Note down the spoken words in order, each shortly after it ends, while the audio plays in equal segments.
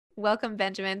Welcome,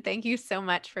 Benjamin. Thank you so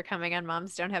much for coming on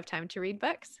Moms Don't Have Time to Read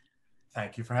Books.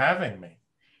 Thank you for having me.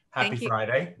 Happy Thank you.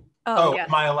 Friday. Oh, Oh, yes.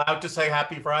 am I allowed to say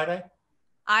happy Friday?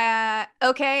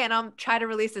 Okay, and I'll try to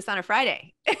release this on a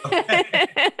Friday. Okay.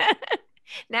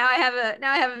 Now I have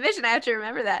a mission. I have to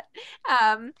remember that.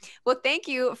 Well, thank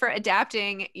you for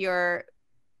adapting your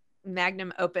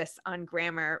magnum opus on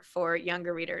grammar for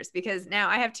younger readers, because now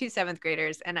I have two seventh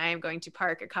graders and I am going to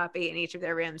park a copy in each of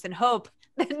their rooms and hope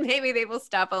that maybe they will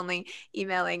stop only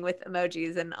emailing with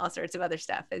emojis and all sorts of other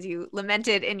stuff, as you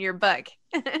lamented in your book.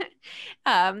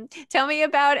 Tell me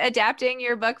about adapting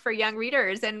your book for young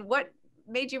readers and what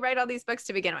made you write all these books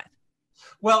to begin with.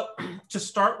 Well, to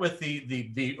start with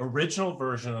the original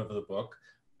version of the book,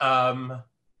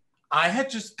 I had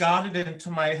just got it into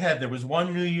my head. There was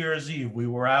one New Year's Eve. We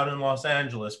were out in Los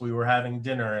Angeles. We were having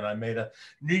dinner, and I made a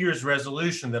New Year's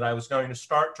resolution that I was going to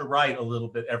start to write a little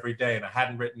bit every day, and I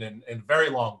hadn't written in a very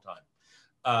long time.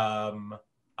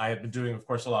 I had been doing, of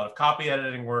course, a lot of copy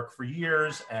editing work for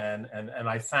years, and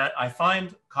I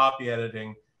find copy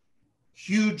editing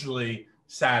hugely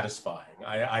satisfying.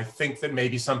 I think that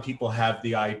maybe some people have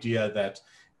the idea that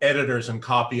editors and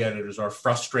copy editors are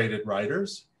frustrated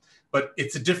writers, but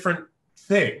it's a different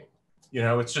thing.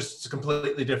 It's a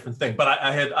completely different thing. But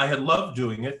I had loved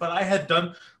doing it, but I had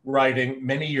done writing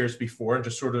many years before and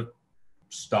just sort of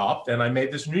stopped. And I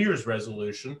made this New Year's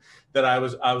resolution that I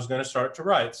was going to start to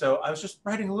write. So I was just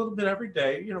writing a little bit every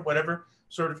day, whatever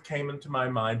sort of came into my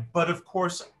mind. But of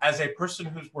course, as a person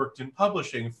who's worked in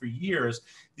publishing for years,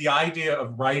 the idea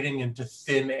of writing into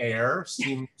thin air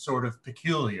seemed sort of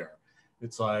peculiar.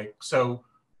 It's like, so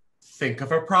think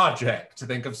of a project, to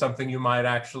think of something you might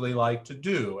actually like to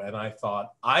do. And I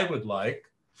thought I would like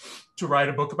to write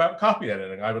a book about copy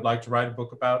editing. I would like to write a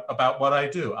book about what I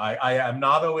do. I am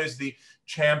not always the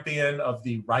champion of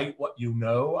the write what you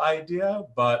know idea,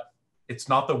 but it's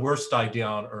not the worst idea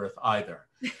on earth either.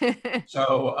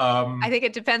 So I think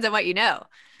it depends on what you know.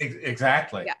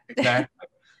 Exactly. Yeah. Exactly.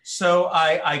 So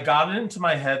I got it into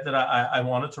my head that I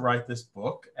wanted to write this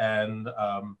book, and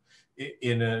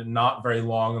in a not very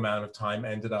long amount of time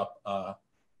ended up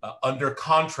under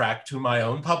contract to my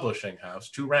own publishing house,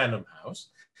 to Random House.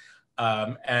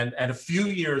 And a few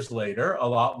years later, a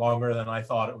lot longer than I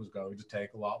thought it was going to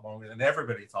take, a lot longer than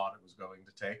everybody thought it was going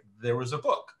to take, there was a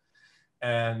book.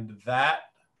 And that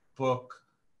book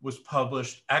was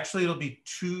published, actually it'll be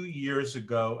 2 years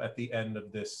ago at the end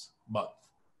of this month.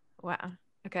 Wow.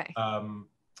 Okay.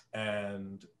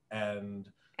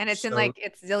 And it's in like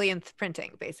its zillionth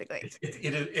printing, basically.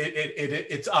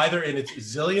 It's either in its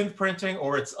zillionth printing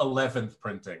or its 11th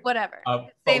printing. Whatever.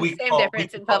 But same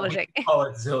difference in publishing. We call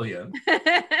it zillion.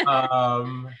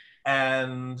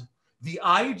 And the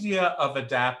idea of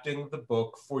adapting the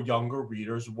book for younger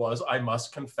readers was, I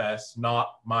must confess,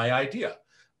 not my idea.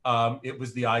 It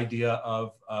was the idea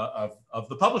of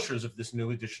the publishers of this new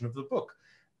edition of the book.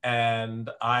 And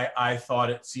I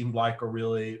thought it seemed like a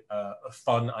really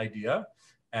fun idea.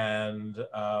 And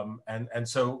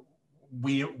so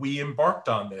we embarked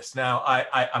on this. Now,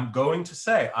 I'm going to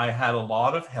say I had a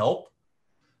lot of help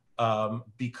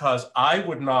because I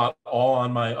would not all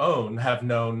on my own have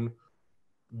known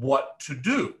what to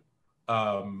do.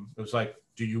 It was like,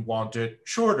 do you want it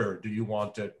shorter? Do you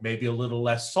want it maybe a little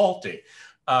less salty?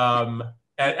 And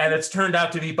it's turned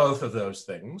out to be both of those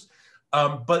things.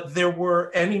 But there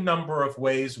were any number of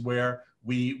ways where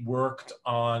we worked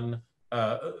on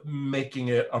making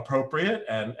it appropriate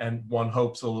and one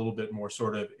hopes a little bit more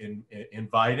sort of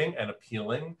inviting and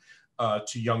appealing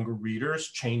to younger readers,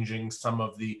 changing some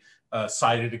of the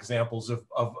cited examples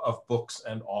of books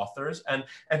and authors, and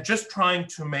just trying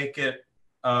to make it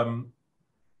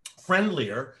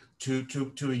friendlier to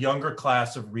a younger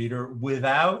class of reader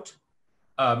without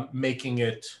making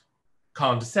it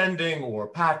condescending or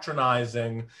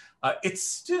patronizing. It's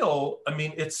still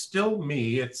me, it's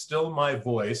still my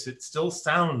voice, it still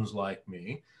sounds like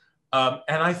me. And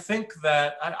I think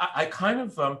that I kind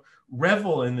of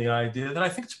revel in the idea that I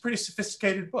think it's a pretty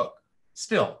sophisticated book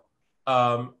still.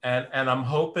 And I'm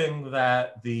hoping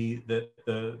that the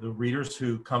readers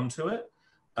who come to it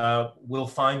will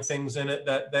find things in it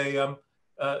that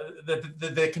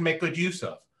they can make good use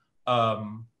of.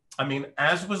 I mean,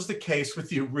 as was the case with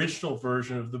the original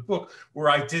version of the book, where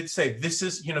I did say, this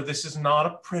is not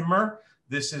a primer.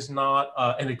 This is not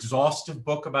an exhaustive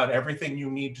book about everything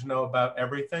you need to know about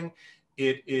everything.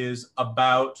 It is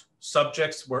about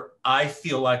subjects where I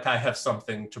feel like I have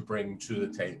something to bring to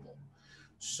the table.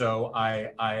 So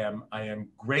I am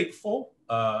grateful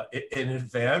in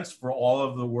advance for all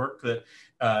of the work that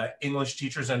English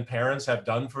teachers and parents have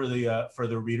done for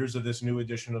the readers of this new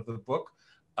edition of the book.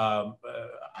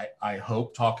 I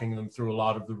hope talking them through a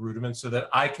lot of the rudiments so that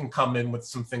I can come in with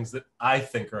some things that I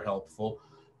think are helpful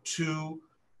to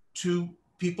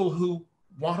people who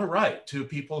want to write, to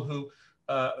people who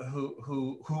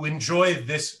enjoy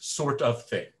this sort of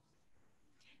thing.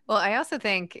 Well, I also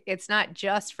think it's not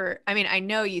just for, I mean, I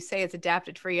know you say it's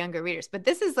adapted for younger readers, but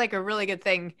this is like a really good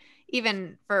thing,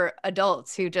 even for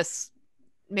adults who just,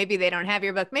 maybe they don't have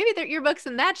your book. Maybe your book's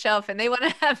in that shelf and they want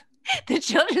to have the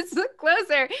children's look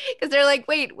closer because they're like,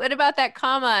 wait, what about that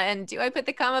comma? And do I put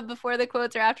the comma before the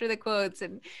quotes or after the quotes?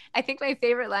 And I think my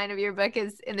favorite line of your book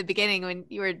is in the beginning when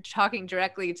you were talking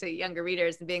directly to younger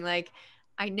readers and being like,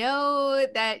 I know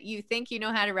that you think you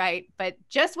know how to write, but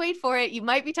just wait for it. You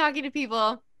might be talking to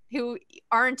people who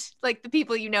aren't like the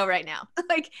people you know right now.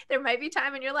 Like there might be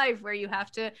time in your life where you have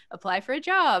to apply for a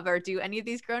job or do any of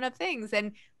these grown-up things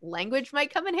and language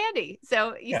might come in handy.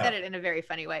 So you said it in a very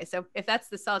funny way. So if that's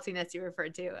the saltiness you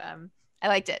referred to, I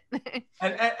liked it.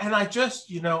 and I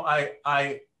just,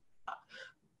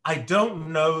 I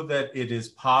don't know that it is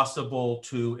possible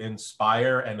to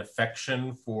inspire an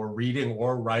affection for reading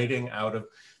or writing out of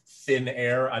thin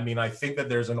air. I mean, I think that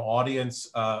there's an audience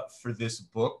for this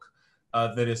book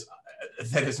that is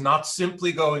not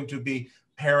simply going to be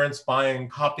parents buying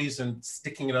copies and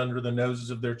sticking it under the noses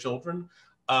of their children.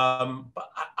 But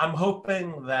I'm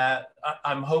hoping that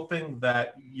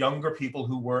younger people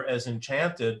who were as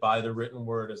enchanted by the written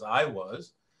word as I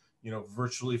was,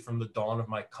 virtually from the dawn of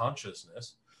my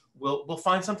consciousness, will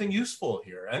find something useful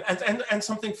here and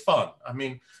something fun. I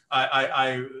mean,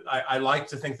 I like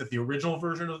to think that the original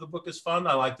version of the book is fun.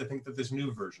 I like to think that this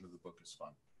new version of the book is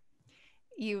fun.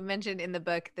 You mentioned in the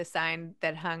book the sign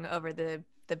that hung over the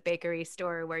bakery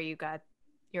store where you got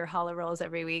your challah rolls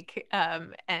every week,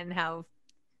 and how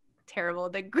terrible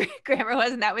the grammar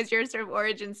was, and that was your sort of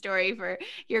origin story for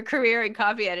your career in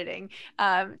copy editing.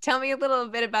 Tell me a little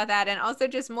bit about that, and also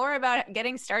just more about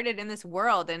getting started in this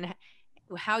world and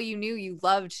how you knew you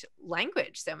loved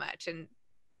language so much. And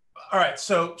all right,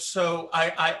 so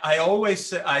I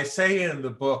always say in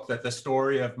the book that the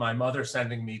story of my mother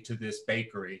sending me to this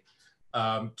bakery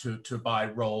to buy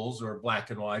rolls or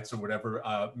black and whites or whatever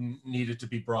needed to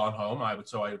be brought home. I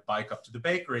would bike up to the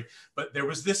bakery, but there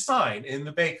was this sign in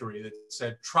the bakery that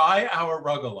said, "Try our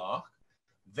rugelach,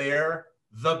 they're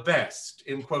the best,"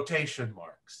 in quotation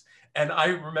marks. And I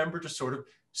remember just sort of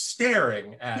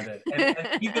staring at it.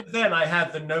 And even then I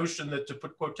had the notion that to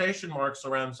put quotation marks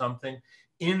around something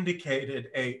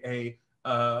indicated that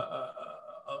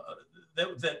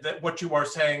what you are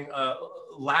saying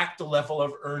lacked a level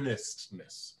of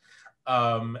earnestness,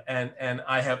 and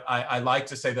I like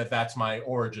to say that that's my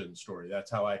origin story.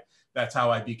 That's how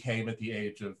I became at the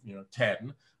age of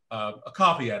 10 a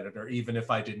copy editor, even if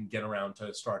I didn't get around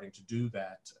to starting to do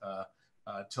that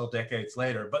till decades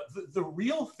later. But the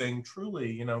real thing,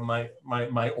 truly,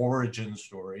 my origin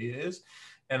story is,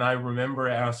 and I remember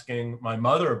asking my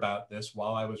mother about this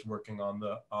while I was working on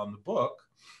the book.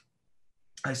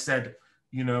 I said,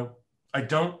 I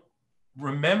don't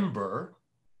remember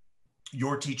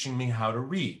your teaching me how to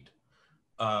read.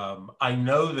 I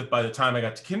know that by the time I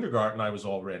got to kindergarten, I was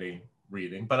already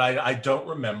reading, but I don't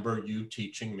remember you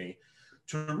teaching me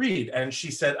to read. And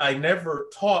she said, I never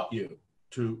taught you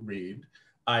to read.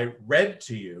 I read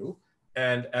to you,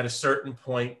 and at a certain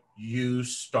point, you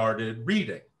started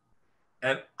reading.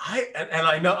 And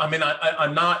I know, I mean,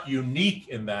 I'm not unique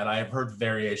in that. I have heard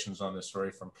variations on this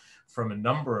story from a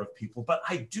number of people, but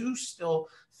I do still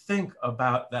think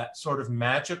about that sort of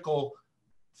magical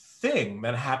thing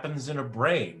that happens in a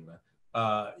brain,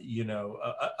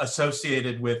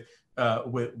 associated with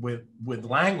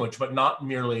language, but not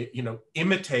merely,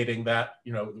 imitating that,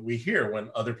 we hear when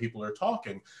other people are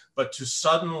talking, but to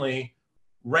suddenly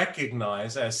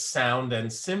recognize as sound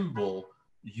and symbol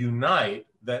unite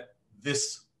that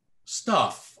this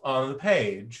stuff on the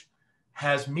page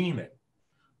has meaning.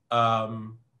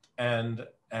 And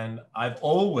I've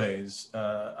always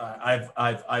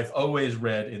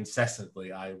read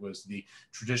incessantly. I was the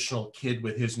traditional kid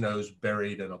with his nose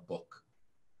buried in a book.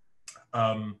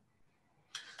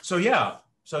 So yeah.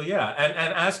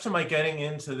 And as to my getting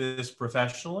into this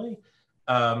professionally,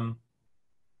 when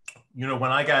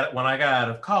I got out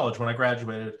of college, when I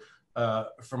graduated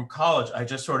from college, I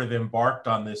just sort of embarked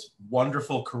on this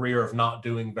wonderful career of not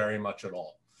doing very much at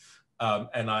all.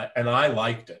 And I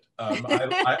liked it.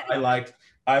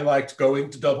 I liked going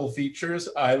to double features.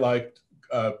 I liked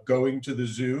going to the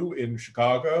zoo in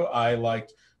Chicago. I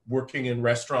liked working in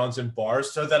restaurants and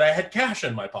bars so that I had cash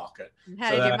in my pocket.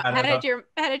 How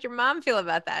did your mom feel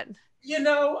about that?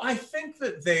 I think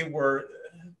that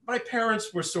my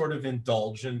parents were sort of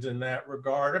indulgent in that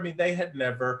regard. I mean, they had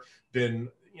never been,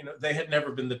 they had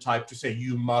never been the type to say,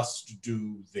 you must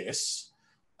do this.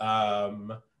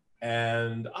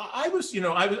 And I was,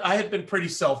 I had been pretty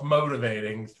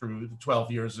self-motivating through the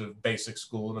 12 years of basic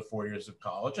school and the 4 years of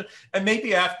college. And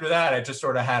maybe after that, I just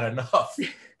sort of had enough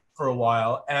for a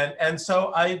while. And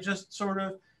so I just sort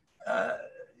of,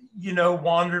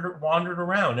 wandered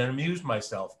around and amused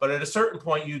myself. But at a certain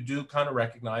point, you do kind of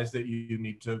recognize that you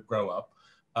need to grow up.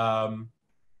 And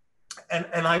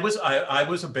I was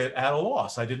a bit at a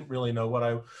loss. I didn't really know what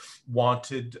I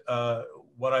wanted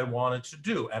to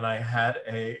do. And I had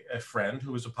a friend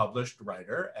who was a published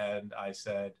writer, and I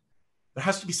said, there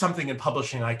has to be something in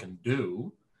publishing I can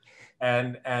do.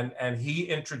 And he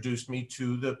introduced me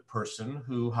to the person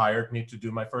who hired me to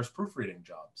do my first proofreading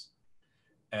jobs.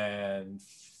 And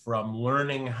from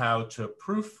learning how to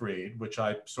proofread, which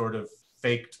I sort of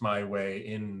faked my way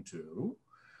into,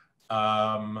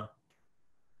 I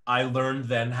learned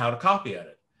then how to copy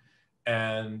edit.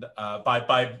 And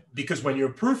because when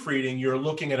you're proofreading, you're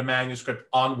looking at a manuscript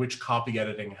on which copy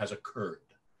editing has occurred.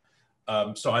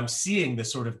 So I'm seeing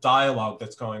this sort of dialogue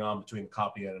that's going on between the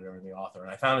copy editor and the author.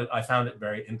 And I found it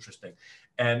very interesting.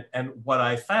 And what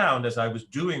I found as I was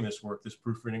doing this work, this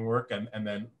proofreading work, and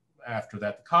then after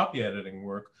that, the copy editing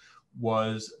work,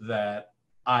 was that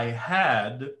I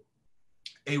had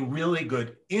a really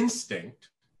good instinct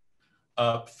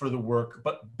for the work,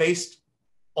 but based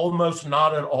almost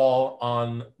not at all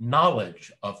on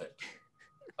knowledge of it.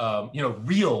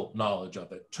 Real knowledge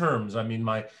of it. Terms. I mean,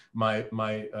 my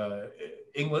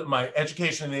English, my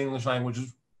education in the English language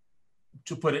is,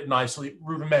 to put it nicely,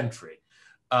 rudimentary.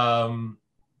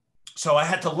 So I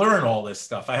had to learn all this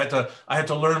stuff. I had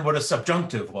to learn what a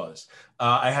subjunctive was.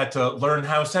 I had to learn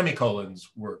how semicolons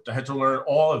worked. I had to learn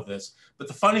all of this. But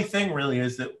the funny thing really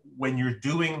is that when you're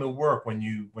doing the work, when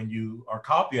you are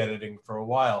copy editing for a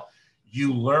while,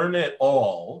 you learn it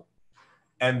all,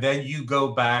 and then you go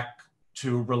back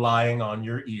to relying on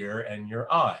your ear and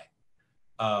your eye.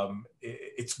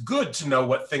 It's good to know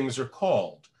what things are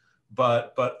called,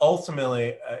 but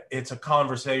ultimately it's a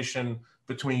conversation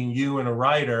between you and a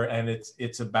writer, and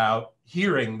it's about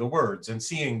hearing the words and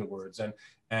seeing the words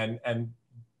and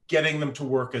getting them to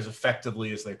work as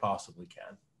effectively as they possibly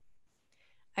can.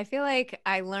 I feel like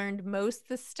I learned most of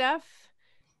the stuff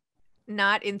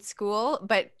not in school,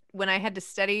 but when I had to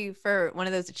study for one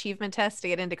of those achievement tests to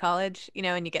get into college,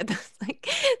 and you get those like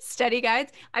study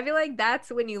guides, I feel like that's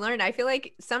when you learn. I feel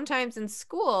like sometimes in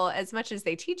school, as much as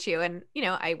they teach you, and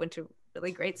I went to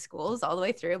really great schools all the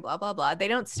way through, blah, blah, blah. They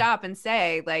don't stop and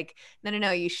say like,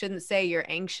 no, you shouldn't say you're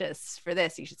anxious for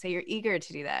this. You should say you're eager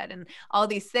to do that, and all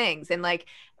these things. And like,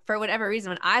 for whatever reason,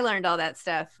 when I learned all that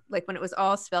stuff, like when it was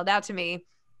all spelled out to me,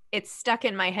 it stuck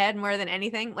in my head more than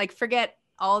anything. Like, forget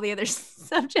all the other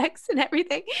subjects and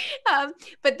everything.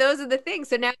 But those are the things.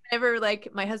 So now whenever like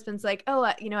my husband's like, oh,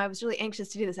 I was really anxious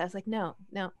to do this, I was like, no,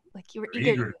 like you were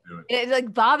eager to do it. It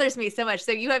like bothers me so much.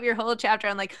 So you have your whole chapter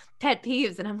on like pet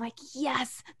peeves, and I'm like,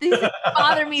 yes, these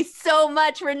bother me so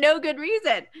much for no good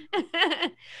reason.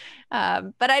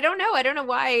 But I don't know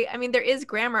why. I mean, there is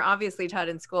grammar obviously taught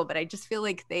in school, but I just feel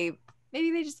like maybe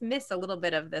they just miss a little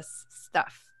bit of this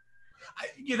stuff.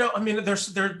 I mean,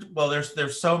 there's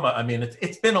so much. I mean,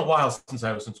 it's been a while since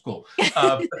I was in school.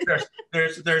 But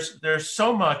there's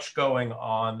so much going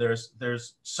on.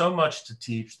 There's so much to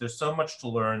teach. There's so much to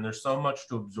learn. There's so much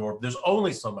to absorb. There's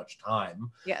only so much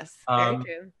time. Yes, very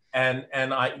true. And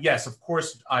yes, of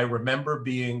course, I remember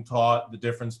being taught the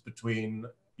difference between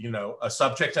a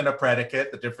subject and a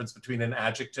predicate, the difference between an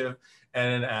adjective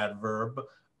and an adverb,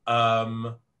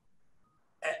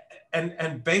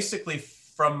 and basically,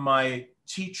 from my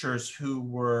teachers who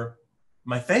were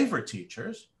my favorite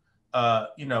teachers,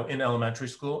 in elementary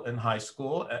school, in high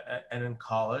school, and in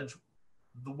college,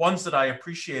 the ones that I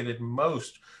appreciated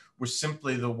most were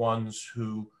simply the ones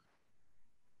who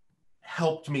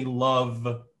helped me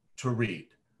love to read,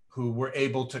 who were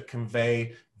able to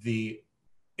convey the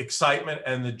excitement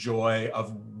and the joy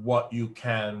of what you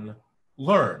can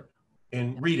learn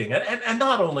in reading. And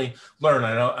not only learn,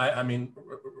 I mean,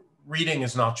 reading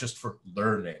is not just for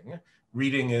learning.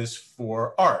 Reading is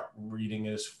for art. Reading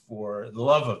is for the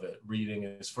love of it. Reading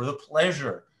is for the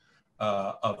pleasure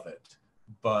of it.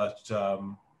 But I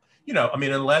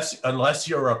mean, unless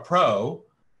you're a pro,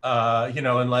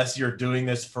 unless you're doing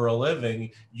this for a living,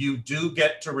 you do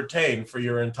get to retain for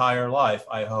your entire life,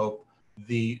 I hope,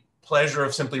 the pleasure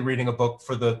of simply reading a book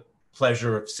for the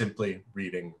pleasure of simply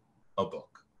reading a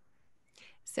book.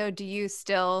 So, do you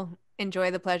still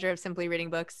enjoy the pleasure of simply reading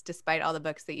books despite all the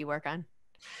books that you work on?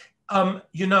 I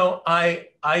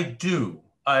do.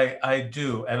 I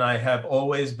do, and I have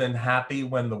always been happy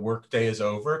when the workday is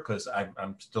over because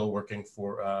I'm still working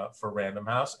for Random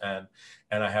House, and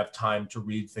I have time to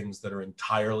read things that are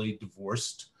entirely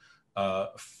divorced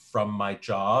from my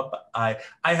job. I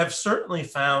have certainly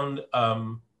found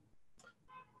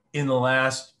in the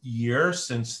last year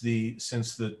since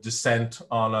the descent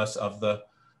on us of the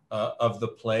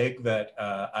plague that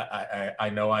I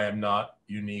know I am not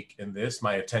unique in this.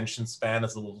 My attention span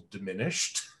is a little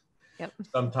diminished. Yep.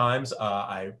 Sometimes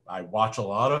I watch a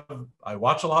lot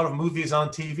of movies on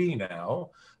TV now,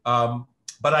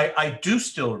 but I do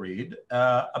still read.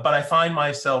 But I find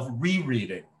myself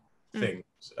rereading things.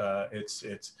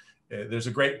 There's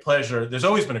a great pleasure. There's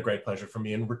always been a great pleasure for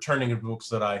me in returning to books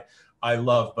that I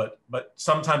love. But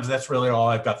sometimes that's really all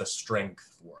I've got the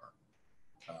strength for.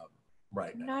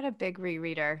 Right now. I'm not a big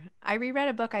rereader. I reread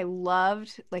a book I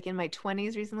loved like in my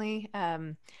 20s recently.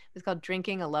 It was called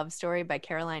Drinking a Love Story by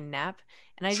Caroline Knapp.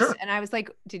 And I was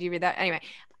like, did you read that? Anyway,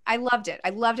 I loved it. I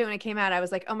loved it when it came out. I was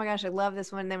like, oh my gosh, I love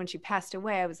this one. And then when she passed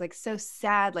away, I was like so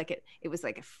sad. Like it was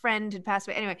like a friend had passed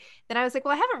away. Anyway, then I was like,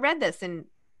 well, I haven't read this in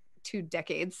 2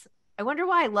 decades. I wonder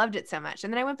why I loved it so much.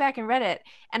 And then I went back and read it.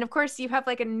 And of course, you have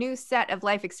like a new set of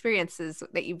life experiences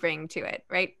that you bring to it,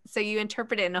 right? So you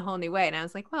interpret it in a whole new way. And I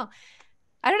was like, well,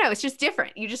 I don't know. It's just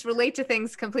different. You just relate to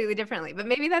things completely differently. But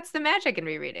maybe that's the magic in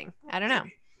rereading. I don't know.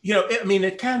 I mean,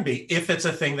 it can be if it's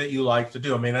a thing that you like to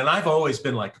do. I mean, and I've always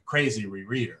been like a crazy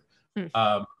rereader.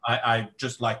 I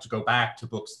just like to go back to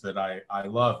books that I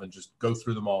love and just go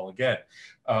through them all again.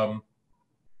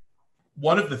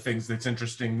 One of the things that's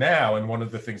interesting now, and one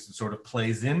of the things that sort of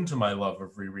plays into my love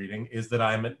of rereading, is that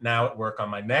I'm now at work on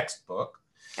my next book.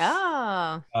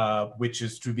 Which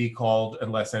is to be called,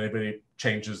 unless anybody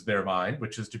changes their mind,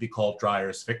 which is to be called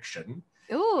Dreyer's Fiction.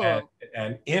 Ooh.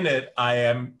 And in it, I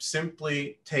am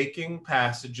simply taking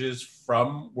passages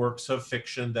from works of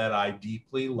fiction that I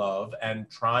deeply love and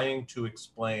trying to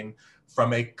explain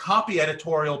from a copy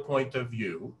editorial point of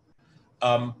view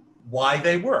why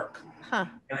they work and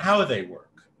how they work.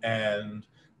 And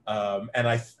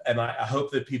I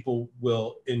hope that people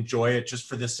will enjoy it just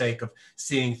for the sake of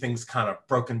seeing things kind of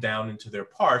broken down into their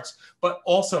parts. But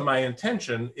also, my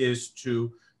intention is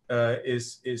to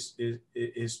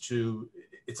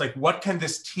it's like, what can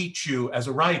this teach you as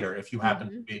a writer? If you happen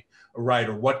to be a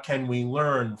writer, what can we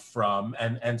learn from?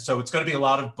 And so it's going to be a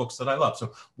lot of books that I love.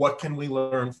 So what can we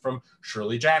learn from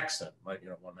Shirley Jackson, like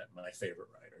one of my favorite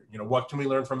writer? What can we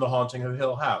learn from The Haunting of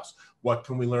Hill House? What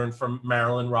can we learn from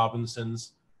Marilyn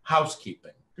Robinson's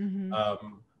Housekeeping? I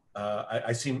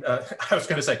was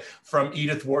going to say from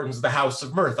Edith Wharton's The House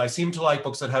of Mirth. I seem to like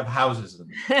books that have houses in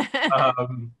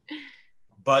them.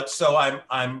 But so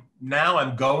I'm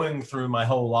going through my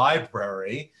whole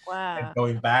library and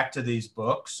going back to these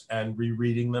books and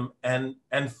rereading them and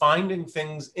finding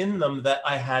things in them that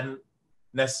I hadn't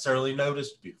necessarily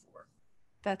noticed before.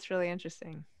 That's really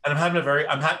interesting. And I'm having a very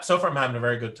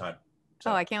good time.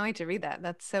 So. Oh, I can't wait to read that.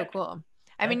 That's so cool.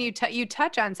 I mean, you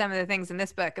touch on some of the things in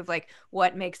this book of like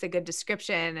what makes a good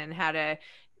description and how to,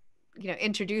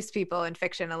 introduce people in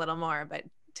fiction a little more, but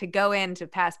to go into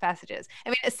past passages. I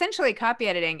mean, essentially copy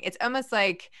editing, it's almost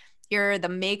like you're the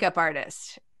makeup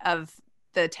artist of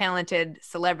the talented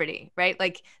celebrity, right?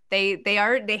 Like they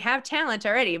have talent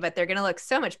already, but they're going to look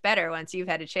so much better once you've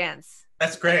had a chance.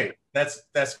 That's great. That's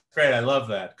great. I love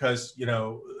that because,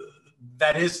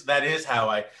 that is how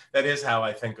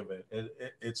I think of it.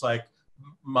 It's like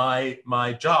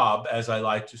my job, as I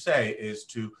like to say, is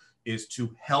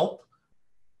to help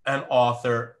an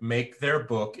author make their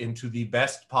book into the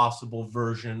best possible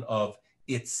version of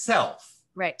itself,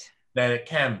 right, that it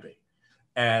can be.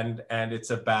 And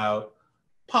it's about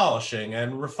polishing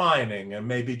and refining and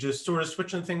maybe just sort of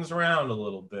switching things around a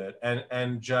little bit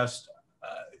and just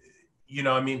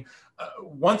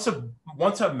once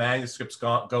a manuscript's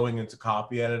going into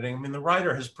copy editing, I mean, the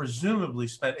writer has presumably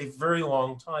spent a very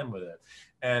long time with it.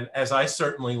 And as I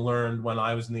certainly learned when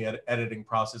I was in the editing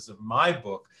process of my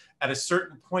book, at a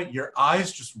certain point, your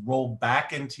eyes just roll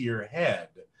back into your head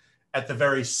at the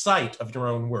very sight of your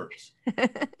own words.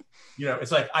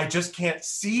 It's like, I just can't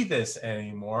see this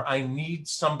anymore. I need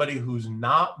somebody who's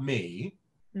not me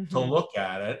to look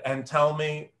at it and tell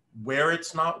me where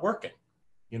it's not working,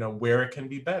 where it can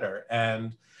be better.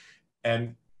 And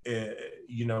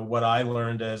what I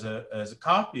learned as a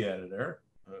copy editor,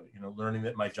 learning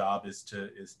that my job is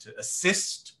to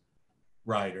assist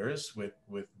writers with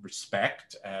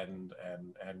respect and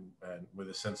with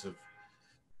a sense of,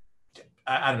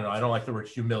 I don't know, I don't like the word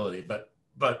humility,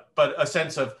 but a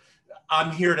sense of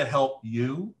I'm here to help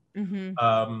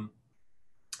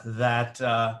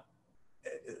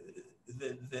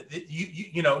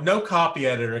you know, no copy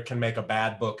editor can make a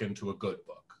bad book into a good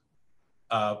book,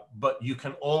 but you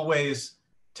can always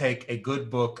take a good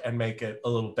book and make it a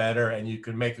little better, and you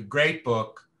can make a great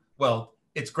book. Well,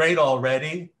 it's great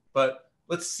already, but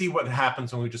let's see what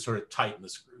happens when we just sort of tighten the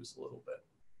screws a little bit.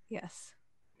 Yes,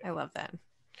 I love that.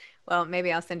 Well,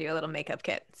 maybe I'll send you a little makeup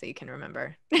kit so you can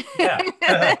remember. Yeah.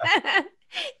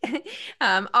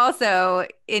 Also,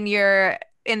 in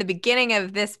the beginning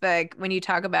of this book, when you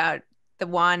talk about the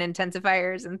wand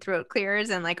intensifiers and throat clearers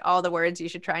and like all the words you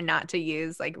should try not to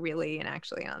use, like really and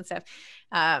actually and all that stuff,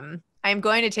 I'm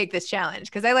going to take this challenge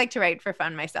because I like to write for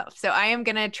fun myself. So I am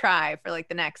going to try for like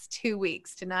the next 2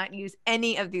 weeks to not use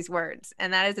any of these words.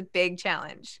 And that is a big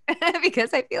challenge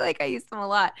because I feel like I use them a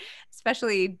lot,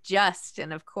 especially just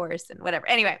and of course and whatever.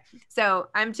 Anyway, so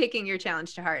I'm taking your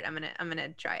challenge to heart. I'm going to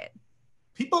try it.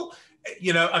 People,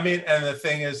 you know, I mean, and the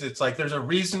thing is, it's like, there's a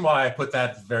reason why I put that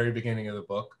at the very beginning of the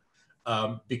book,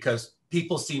 because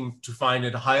people seem to find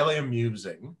it highly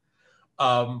amusing.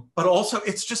 But also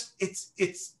it's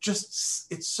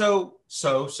so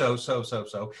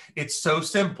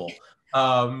simple.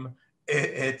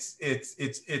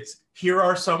 It's here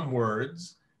are some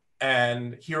words,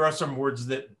 and here are some words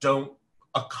that don't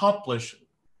accomplish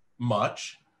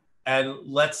much, and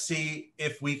let's see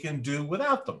if we can do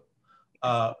without them.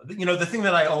 You know, the thing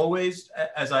that I always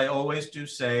do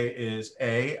say is,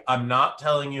 I'm not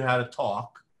telling you how to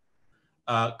talk.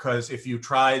 Because if you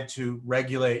tried to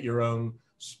regulate your own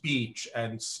speech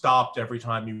and stopped every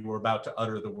time you were about to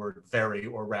utter the word very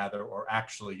or rather or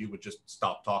actually, you would just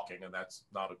stop talking, and that's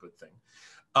not a good thing.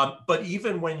 But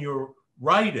even when you're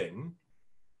writing,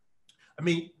 I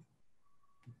mean,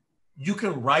 you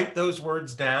can write those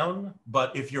words down,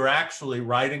 but if you're actually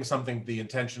writing something with the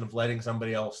intention of letting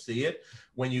somebody else see it,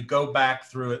 when you go back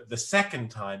through it the second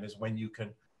time is when you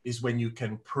can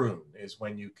prune, is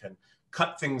when you can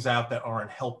cut things out that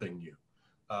aren't helping you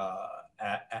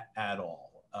at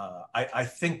all. I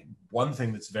think one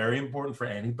thing that's very important for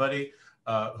anybody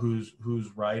who's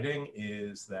writing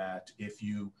is that if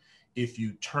you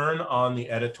turn on the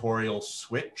editorial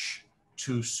switch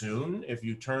too soon, if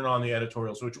you turn on the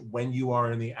editorial switch when you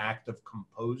are in the act of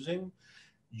composing,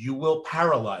 you will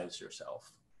paralyze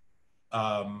yourself,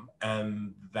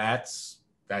 and that's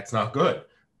not good.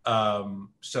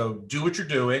 So do what you're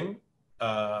doing.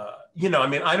 You know, I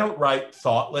mean, I don't write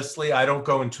thoughtlessly. I don't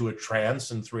go into a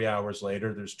trance and 3 hours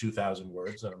later there's 2,000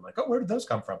 words and I'm like, oh, where did those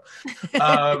come from?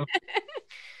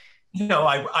 You know,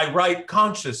 I write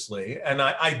consciously, and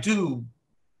I do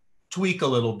tweak a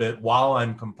little bit while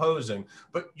I'm composing,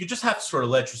 but you just have to sort of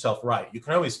let yourself write. You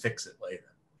can always fix it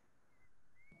later.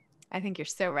 I think you're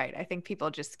so right. I think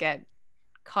people just get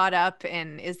caught up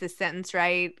in, is this sentence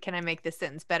right? Can I make this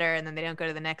sentence better? And then they don't go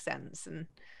to the next sentence. And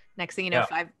next thing you know,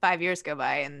 Yeah. five years go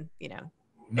by and, you know,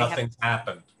 Nothing's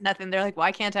happened. Nothing. They're like,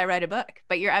 why can't I write a book?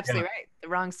 But you're absolutely right. The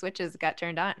wrong switches got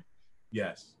turned on.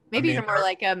 Yes. Maybe you're more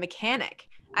like a mechanic.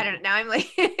 I don't know. Now I'm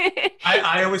like,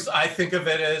 I think of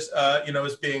it as, you know,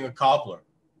 as being a cobbler,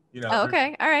 you know. Oh,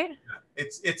 okay. All right.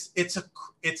 It's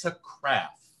a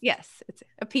craft. Yes. It's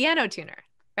a piano tuner,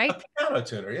 right? A piano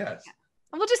tuner. Yes. Yeah.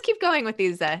 And we'll just keep going with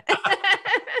these.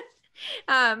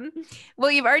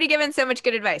 Well, you've already given so much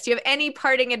good advice. Do you have any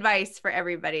parting advice for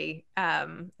everybody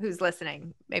who's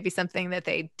listening? Maybe something that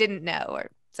they didn't know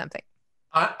or something.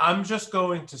 I'm just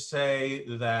going to say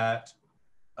that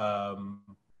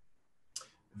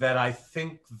that I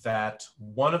think that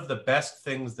one of the best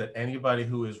things that anybody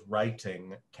who is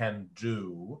writing can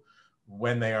do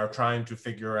when they are trying to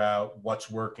figure out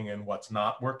what's working and what's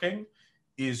not working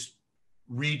is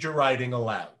read your writing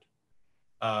aloud.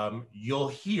 You'll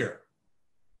hear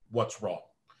what's wrong.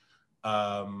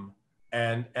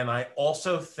 And I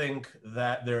also think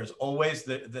that there's always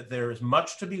that there is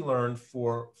much to be learned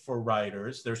for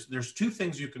writers. There's two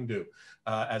things you can do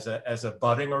as a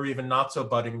budding or even not so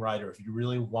budding writer if you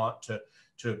really want to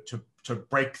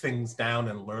break things down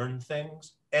and learn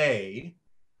things. A,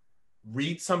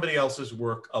 read somebody else's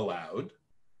work aloud.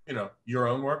 You know, your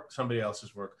own work, somebody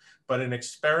else's work. But an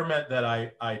experiment that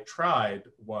I tried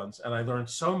once and I learned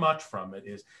so much from it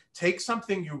is take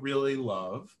something you really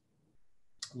love,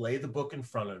 lay the book in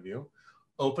front of you,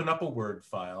 open up a Word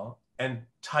file and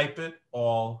type it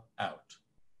all out,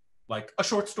 like a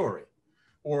short story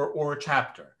or a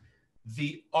chapter.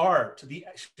 The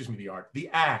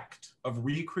act of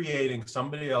recreating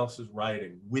somebody else's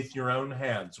writing with your own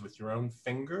hands, with your own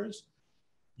fingers,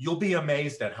 you'll be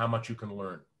amazed at how much you can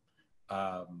learn.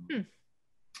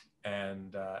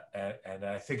 And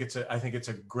I think it's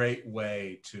a great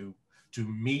way to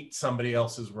meet somebody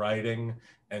else's writing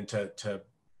and to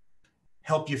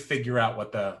help you figure out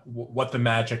what the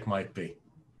magic might be.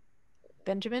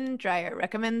 Benjamin Dreyer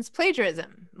recommends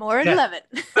plagiarism. More in Yeah. 11.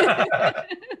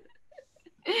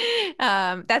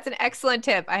 That's an excellent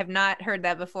tip. I have not heard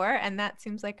that before, and that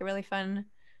seems like a really fun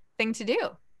thing to do.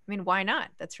 I mean, why not?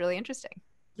 That's really interesting.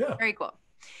 Yeah. Very cool.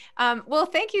 Well,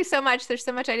 thank you so much. There's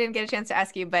so much I didn't get a chance to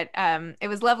ask you, but it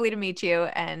was lovely to meet you.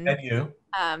 And you.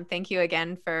 Thank you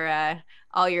again for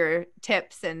all your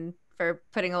tips and for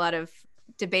putting a lot of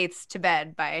debates to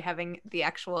bed by having the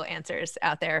actual answers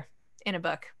out there in a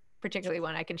book, particularly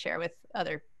one I can share with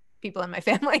other people in my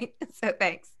family. So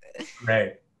thanks.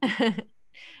 Great.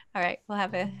 All right. Well,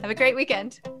 have a great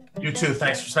weekend. You too.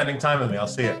 Thanks for spending time with me. I'll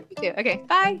see you. You too. Okay.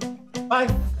 Bye. Bye.